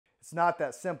It's not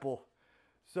that simple.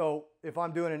 So if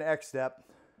I'm doing an X step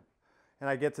and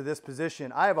I get to this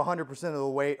position, I have 100% of the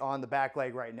weight on the back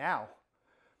leg right now.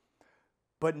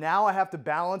 But now I have to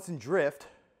balance and drift.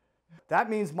 That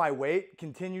means my weight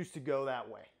continues to go that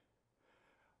way.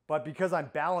 But because I'm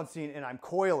balancing and I'm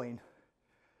coiling,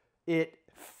 it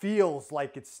feels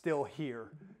like it's still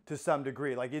here to some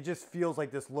degree. Like it just feels like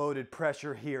this loaded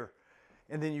pressure here.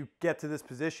 And then you get to this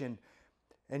position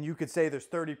and you could say there's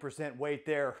 30% weight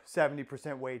there,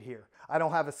 70% weight here. I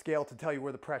don't have a scale to tell you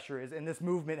where the pressure is, and this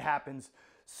movement happens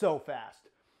so fast.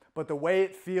 But the way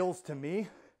it feels to me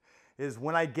is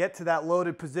when I get to that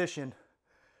loaded position,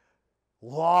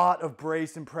 lot of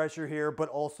brace and pressure here, but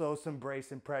also some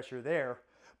brace and pressure there.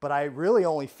 But I really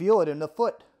only feel it in the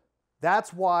foot.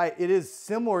 That's why it is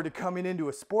similar to coming into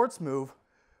a sports move,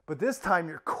 but this time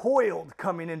you're coiled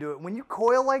coming into it. When you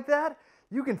coil like that,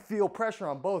 you can feel pressure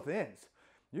on both ends.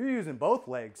 You're using both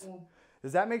legs. Yeah.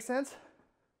 Does that make sense?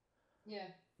 Yeah.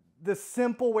 The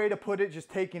simple way to put it, just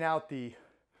taking out the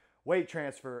weight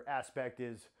transfer aspect,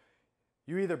 is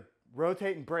you either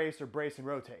rotate and brace or brace and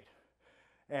rotate.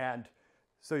 And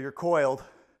so you're coiled,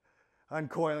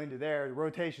 uncoiling to there, the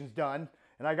rotation's done,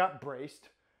 and I got braced.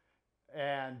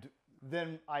 And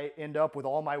then I end up with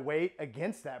all my weight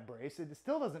against that brace. It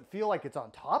still doesn't feel like it's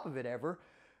on top of it ever,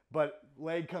 but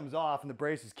leg comes off and the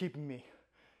brace is keeping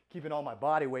all my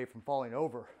body weight from falling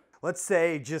over. Let's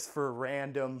say just for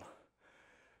random,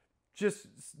 just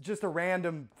a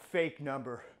random fake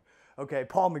number. Okay,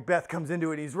 Paul Macbeth comes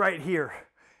into it, he's right here.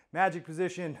 Magic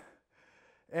position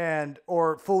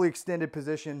or fully extended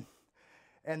position.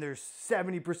 And there's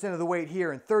 70% of the weight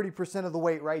here and 30% of the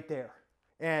weight right there.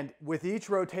 And with each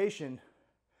rotation,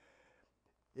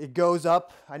 it goes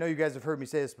up. I know you guys have heard me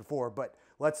say this before, but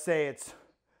let's say if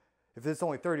it's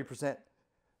only 30%,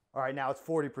 all right, now it's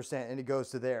 40% and it goes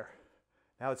to there.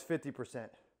 Now it's 50%.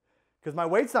 Because my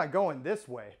weight's not going this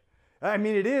way. I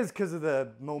mean, it is because of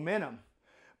the momentum,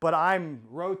 but I'm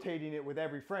rotating it with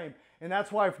every frame. And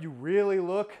that's why if you really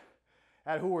look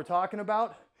at who we're talking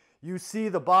about, you see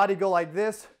the body go like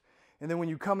this. And then when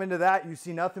you come into that, you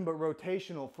see nothing but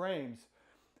rotational frames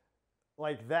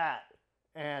like that.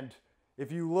 And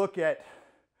if you look at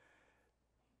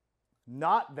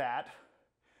not that,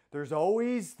 there's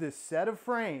always this set of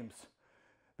frames,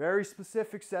 very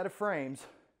specific set of frames,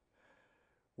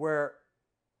 where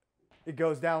it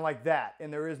goes down like that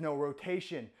and there is no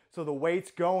rotation. So the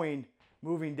weight's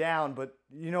moving down, but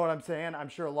you know what I'm saying? I'm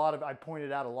sure I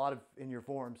pointed out a lot of in your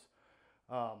forms.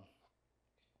 And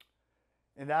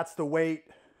that's the weight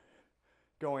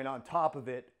going on top of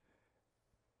it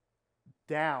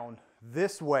down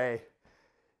this way.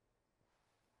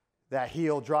 That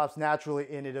heel drops naturally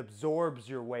and it absorbs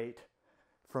your weight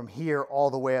from here all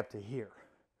the way up to here.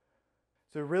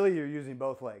 So really you're using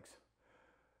both legs.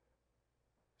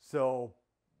 So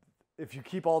if you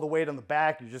keep all the weight on the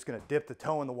back, you're just going to dip the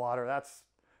toe in the water. That's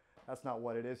not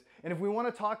what it is. And if we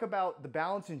want to talk about the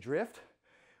balance and drift,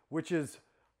 which is,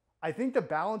 I think the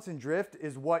balance and drift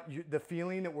is the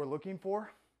feeling that we're looking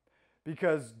for.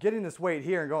 Because getting this weight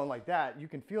here and going like that, you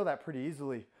can feel that pretty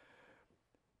easily.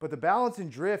 But the balance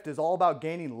and drift is all about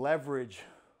gaining leverage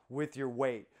with your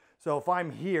weight. So if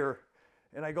I'm here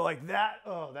and I go like that,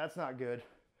 oh, that's not good.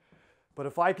 But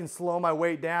if I can slow my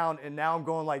weight down and now I'm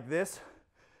going like this,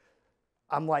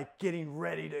 I'm like getting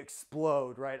ready to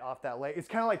explode right off that leg. It's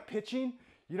kind of like pitching.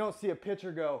 You don't see a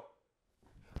pitcher go,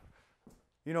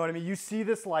 you know what I mean? You see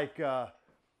this like,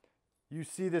 you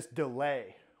see this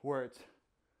delay where it's,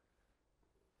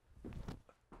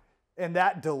 and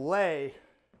that delay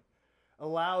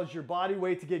allows your body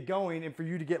weight to get going and for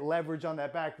you to get leverage on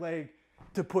that back leg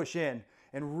to push in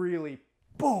and really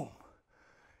boom.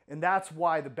 And that's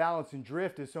why the balance and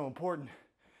drift is so important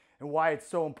and why it's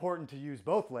so important to use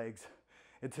both legs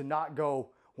and to not go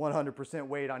 100%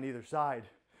 weight on either side.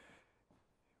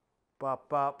 Bop,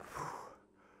 bop.